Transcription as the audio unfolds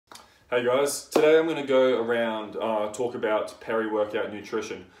Hey guys, today I'm going to go around talk about peri-workout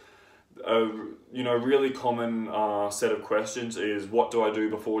nutrition. Really common set of questions is what do I do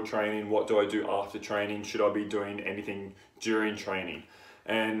before training, what do I do after training, should I be doing anything during training?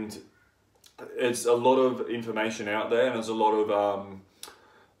 And it's a lot of information out there and there's a lot of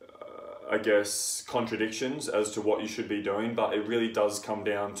contradictions as to what you should be doing, but it really does come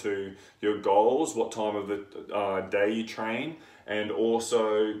down to your goals, what time of the day you train, and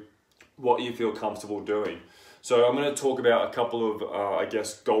also what you feel comfortable doing. So I'm going to talk about a couple of,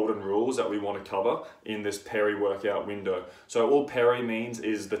 golden rules that we want to cover in this peri-workout window. So all peri means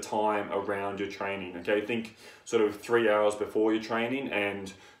is the time around your training, okay? Think sort of 3 hours before your training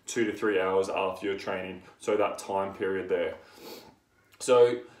and 2 to 3 hours after your training. So that time period there.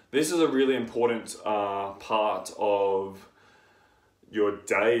 So this is a really important part of your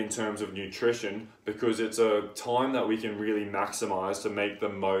day in terms of nutrition, because it's a time that we can really maximize to make the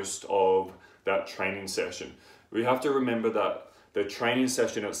most of that training session. We have to remember that the training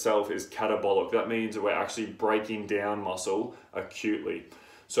session itself is catabolic. That means we're actually breaking down muscle acutely.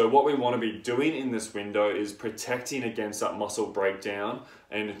 So what we want to be doing in this window is protecting against that muscle breakdown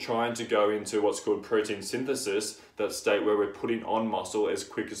and trying to go into what's called protein synthesis, that state where we're putting on muscle as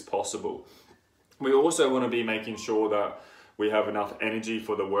quick as possible. We also want to be making sure that we have enough energy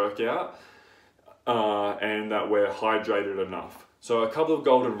for the workout and that we're hydrated enough. So a couple of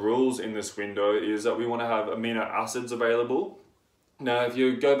golden rules in this window is that we want to have amino acids available. Now, if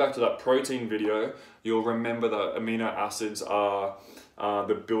you go back to that protein video, you'll remember that amino acids are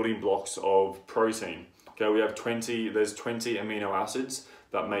the building blocks of protein. Okay, there's 20 amino acids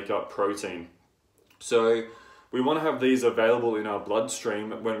that make up protein. So we want to have these available in our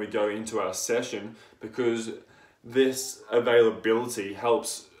bloodstream when we go into our session, because this availability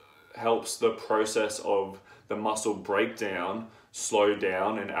helps the process of the muscle breakdown slow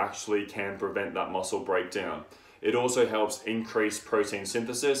down and actually can prevent that muscle breakdown. It also helps increase protein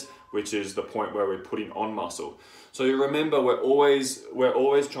synthesis, which is the point where we're putting on muscle. So you remember, we're always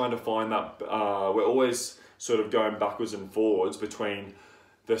trying to find that, we're always sort of going backwards and forwards between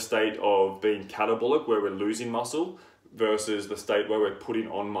the state of being catabolic, where we're losing muscle, versus the state where we're putting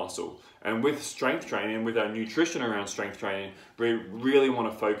on muscle. And with strength training, with our nutrition around strength training, we really want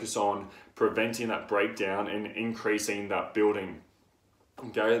to focus on preventing that breakdown and increasing that building.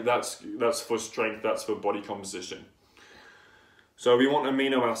 Okay, that's for strength, that's for body composition. So we want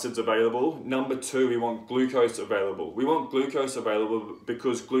amino acids available. Number 2, we want glucose available. We want glucose available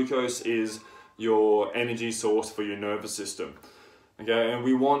because glucose is your energy source for your nervous system. Okay, and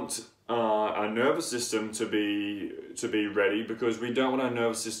we want our nervous system to be ready, because we don't want our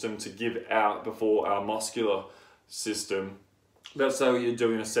nervous system to give out before our muscular system. Let's say you're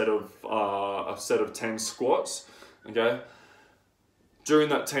doing a set of 10 squats. Okay, during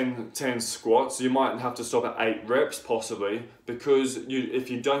that 10 squats, you might have to stop at 8 reps possibly, because if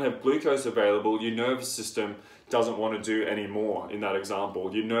you don't have glucose available, your nervous system doesn't want to do any more. In that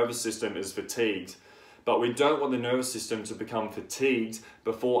example, your nervous system is fatigued. But we don't want the nervous system to become fatigued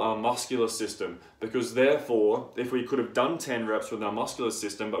before our muscular system, because therefore, if we could have done 10 reps with our muscular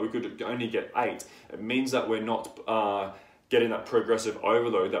system, but we could only get 8, it means that we're not getting that progressive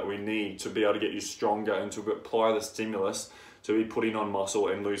overload that we need to be able to get you stronger and to apply the stimulus to be putting on muscle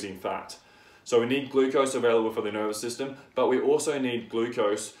and losing fat. So we need glucose available for the nervous system, but we also need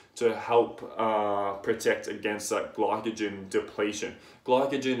glucose to help protect against that glycogen depletion.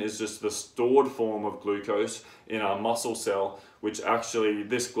 Glycogen is just the stored form of glucose in our muscle cell, which actually,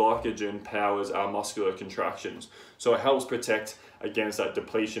 this glycogen powers our muscular contractions. So it helps protect against that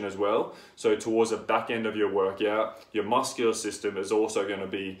depletion as well. So towards the back end of your workout, your muscular system is also going to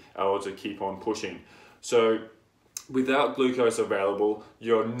be able to keep on pushing. So without glucose available,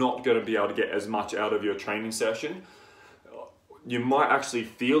 you're not going to be able to get as much out of your training session. You might actually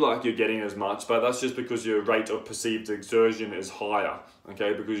feel like you're getting as much, but that's just because your rate of perceived exertion is higher,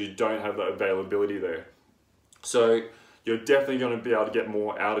 okay, because you don't have that availability there. So you're definitely going to be able to get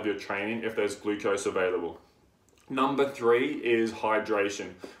more out of your training if there's glucose available. Number 3 is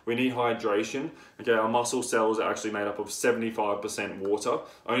hydration. We need hydration. Okay, our muscle cells are actually made up of 75% water,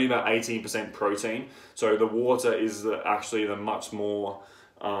 only about 18% protein. So the water is actually the much more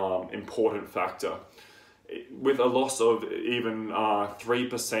important factor. With a loss of even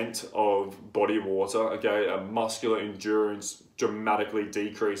 3% of body water, okay, muscular endurance dramatically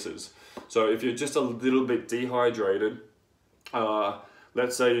decreases. So if you're just a little bit dehydrated,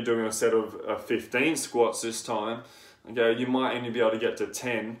 let's say you're doing a set of 15 squats this time, okay, you might only be able to get to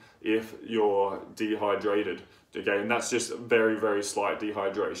 10 if you're dehydrated, okay, and that's just very, very slight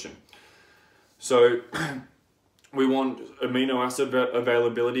dehydration. So we want amino acid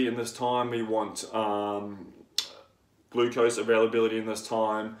availability in this time. We want glucose availability in this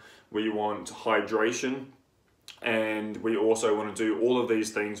time. We want hydration, and we also want to do all of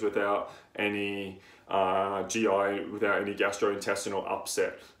these things without any without any gastrointestinal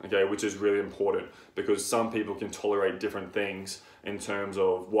upset, okay, which is really important because some people can tolerate different things in terms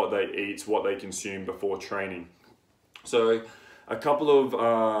of what they eat, what they consume before training. So a couple of,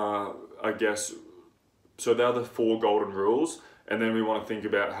 so they're the 4 golden rules, and then we want to think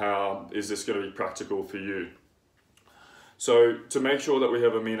about how is this going to be practical for you. So to make sure that we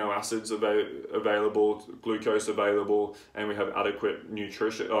have amino acids available, glucose available, and we have adequate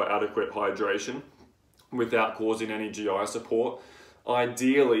nutrition or adequate hydration without causing any GI support,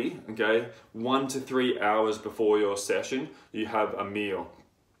 ideally, okay, 1 to 3 hours before your session, you have a meal.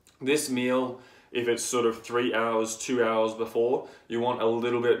 This meal, if it's sort of 3 hours, 2 hours before, you want a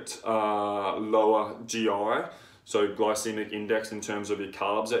little bit lower GI, so glycemic index in terms of your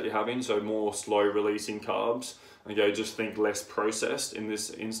carbs that you're having, so more slow releasing carbs. Okay, just think less processed in this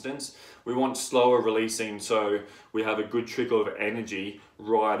instance. We want slower releasing, so we have a good trickle of energy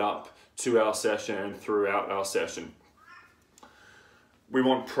right up to our session and throughout our session. We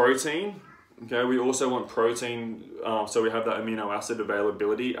want protein. Okay, we also want protein, so we have that amino acid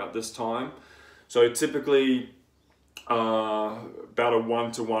availability at this time. So typically about a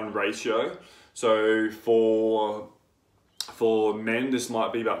 1-to-1 ratio. So for men, this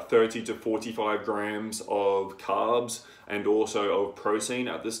might be about 30 to 45 grams of carbs and also of protein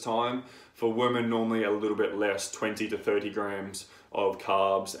at this time. For women, normally a little bit less, 20 to 30 grams of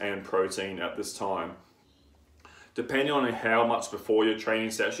carbs and protein at this time. Depending on how much before your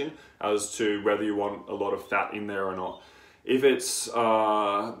training session as to whether you want a lot of fat in there or not. If it's, 3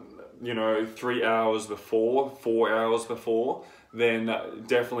 hours before, 4 hours before, then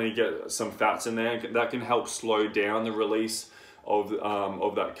definitely get some fats in there. That can help slow down the release of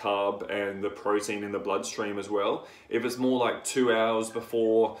that carb and the protein in the bloodstream as well. If it's more like 2 hours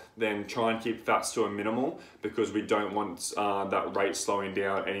before, then try and keep fats to a minimal because we don't want that rate slowing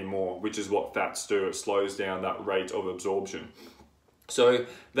down anymore, which is what fats do. It slows down that rate of absorption. So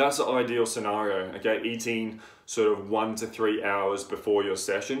that's the ideal scenario, okay? Eating sort of 1 to 3 hours before your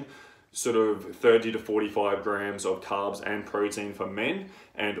session, sort of 30 to 45 grams of carbs and protein for men,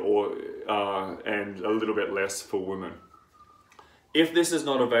 and a little bit less for women. If this is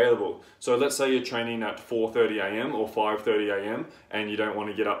not available, so let's say you're training at 4:30 a.m. or 5:30 a.m. and you don't want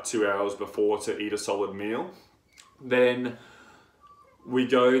to get up 2 hours before to eat a solid meal, then we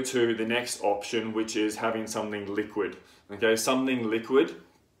go to the next option, which is having something liquid. Okay, something liquid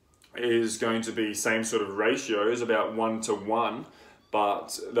is going to be same sort of ratios, about 1-to-1,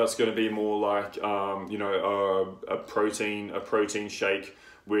 but that's going to be more like a protein shake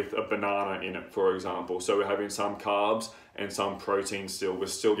with a banana in it, for example. So we're having some carbs and some protein still. We're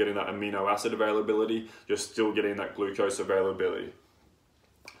still getting that amino acid availability. You're still getting that glucose availability.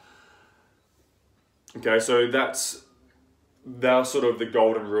 Okay, so that's sort of the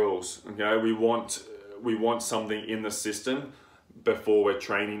golden rules. Okay, we want something in the system before we're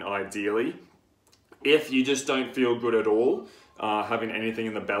training, ideally. If you just don't feel good at all, having anything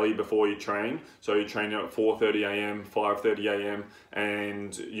in the belly before you train, so you're training at 4:30 a.m, 5:30 a.m,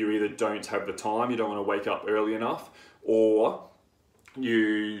 and you either don't have the time, you don't want to wake up early enough, or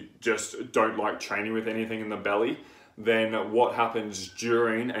you just don't like training with anything in the belly, then what happens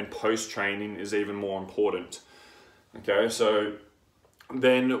during and post-training is even more important. Okay, so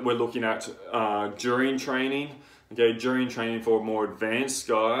then we're looking at during training. Okay, during training for more advanced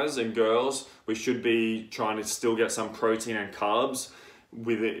guys and girls, we should be trying to still get some protein and carbs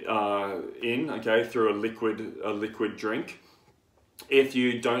with it okay, through a liquid drink. If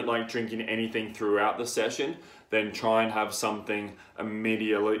you don't like drinking anything throughout the session, then try and have something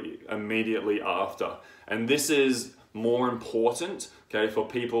immediately after. And this is more important, okay, for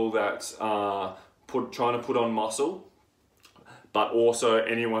people that are trying to put on muscle, but also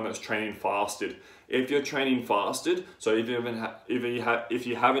anyone that's training fasted. If you're training fasted, so if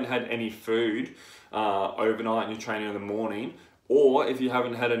you haven't had any food overnight and you're training in the morning, or if you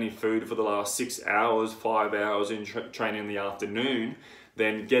haven't had any food for the last 6 hours, 5 hours in training in the afternoon,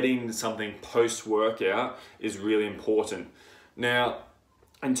 then getting something post-workout is really important. Now,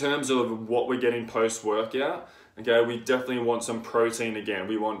 in terms of what we're getting post-workout, okay, we definitely want some protein again.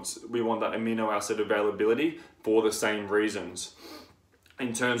 We want that amino acid availability for the same reasons.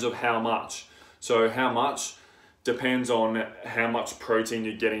 In terms of how much, so how much depends on how much protein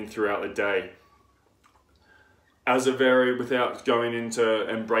you're getting throughout the day. Without going into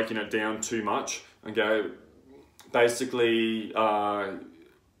and breaking it down too much, okay, basically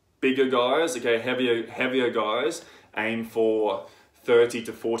bigger guys, okay, heavier guys, aim for 30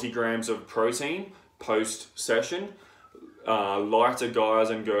 to 40 grams of protein post-session. Lighter guys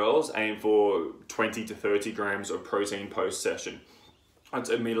and girls aim for 20 to 30 grams of protein post-session. That's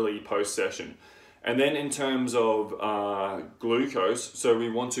immediately post-session. And then in terms of glucose, so we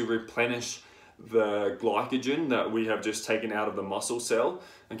want to replenish the glycogen that we have just taken out of the muscle cell.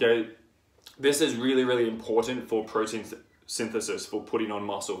 Okay, this is really, really important for protein synthesis, for putting on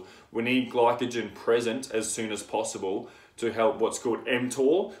muscle. We need glycogen present as soon as possible to help what's called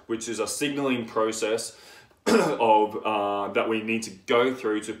mTOR, which is a signaling process of that we need to go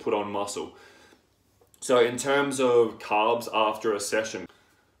through to put on muscle. So in terms of carbs after a session,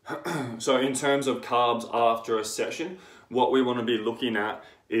 what we want to be looking at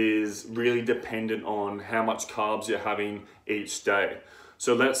is really dependent on how much carbs you're having each day.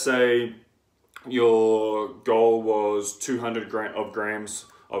 So let's say your goal was 200 grams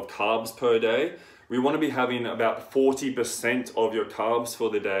of carbs per day. We want to be having about 40% of your carbs for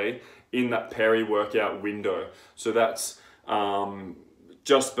the day in that peri-workout window. So that's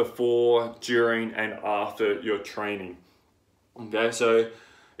just before, during, and after your training. Okay, so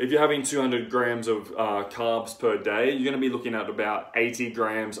if you're having 200 grams of carbs per day, you're going to be looking at about 80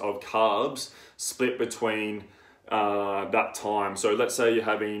 grams of carbs split between that time. So let's say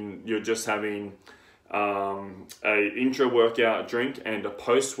you're just having a intra-workout drink and a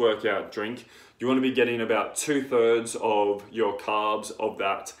post-workout drink. You want to be getting about 2/3 of your carbs of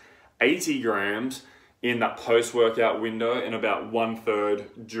that 80 grams in that post-workout window and about 1/3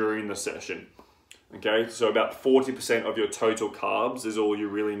 during the session. Okay, so about 40% of your total carbs is all you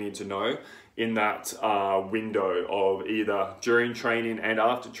really need to know in that window of either during training and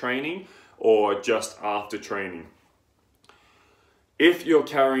after training, or just after training. If you're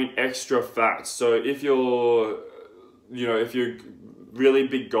carrying extra fat, so if your really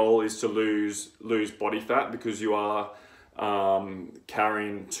big goal is to lose body fat because you are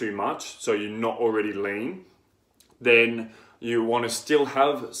carrying too much, so you're not already lean, then you want to still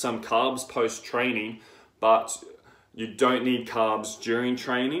have some carbs post-training, but you don't need carbs during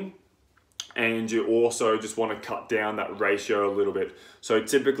training, and you also just want to cut down that ratio a little bit. So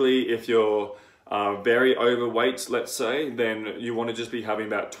typically, if you're very overweight, let's say, then you want to just be having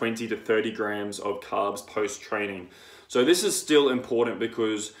about 20 to 30 grams of carbs post-training. So this is still important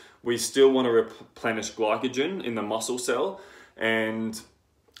because we still want to replenish glycogen in the muscle cell, and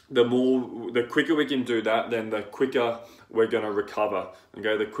the quicker we can do that, then the quicker we're going to recover.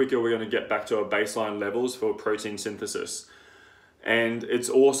 Okay, the quicker we're going to get back to our baseline levels for protein synthesis. And it's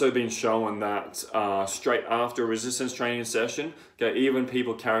also been shown that straight after a resistance training session, okay, even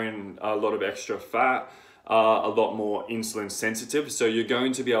people carrying a lot of extra fat are a lot more insulin sensitive. So you're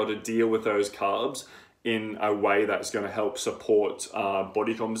going to be able to deal with those carbs in a way that's going to help support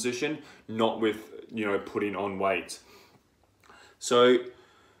body composition, not with putting on weight. So,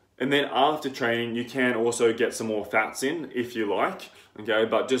 and then after training, you can also get some more fats in if you like, okay,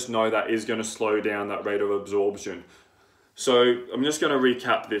 but just know that is going to slow down that rate of absorption. So I'm just going to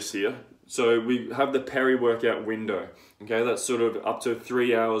recap this here. So we have the peri-workout window, okay, that's sort of up to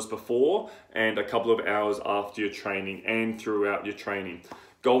 3 hours before and a couple of hours after your training and throughout your training.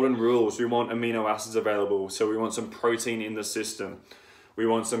 Golden rules, we want amino acids available, so we want some protein in the system. We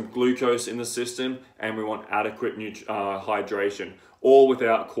want some glucose in the system, and we want adequate hydration, all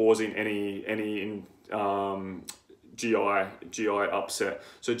without causing any GI upset.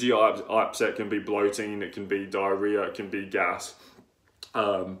 So GI upset can be bloating, it can be diarrhea, it can be gas.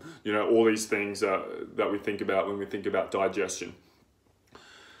 All these things that we think about when we think about digestion.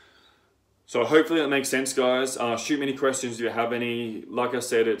 So hopefully that makes sense, guys. Shoot me any questions if you have any. Like I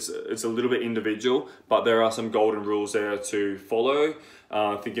said, it's a little bit individual, but there are some golden rules there to follow.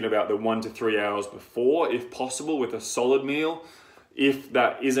 Thinking about the 1 to 3 hours before, if possible, with a solid meal. If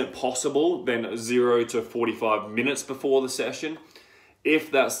that isn't possible, then 0 to 45 minutes before the session.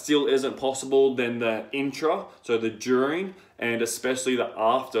 If that still isn't possible, then the intra, so the during, and especially the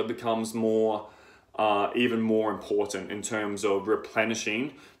after becomes even more important in terms of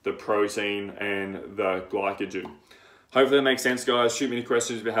replenishing the protein and the glycogen. Hopefully that makes sense, guys. Shoot me any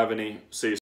questions if you have any. See you soon.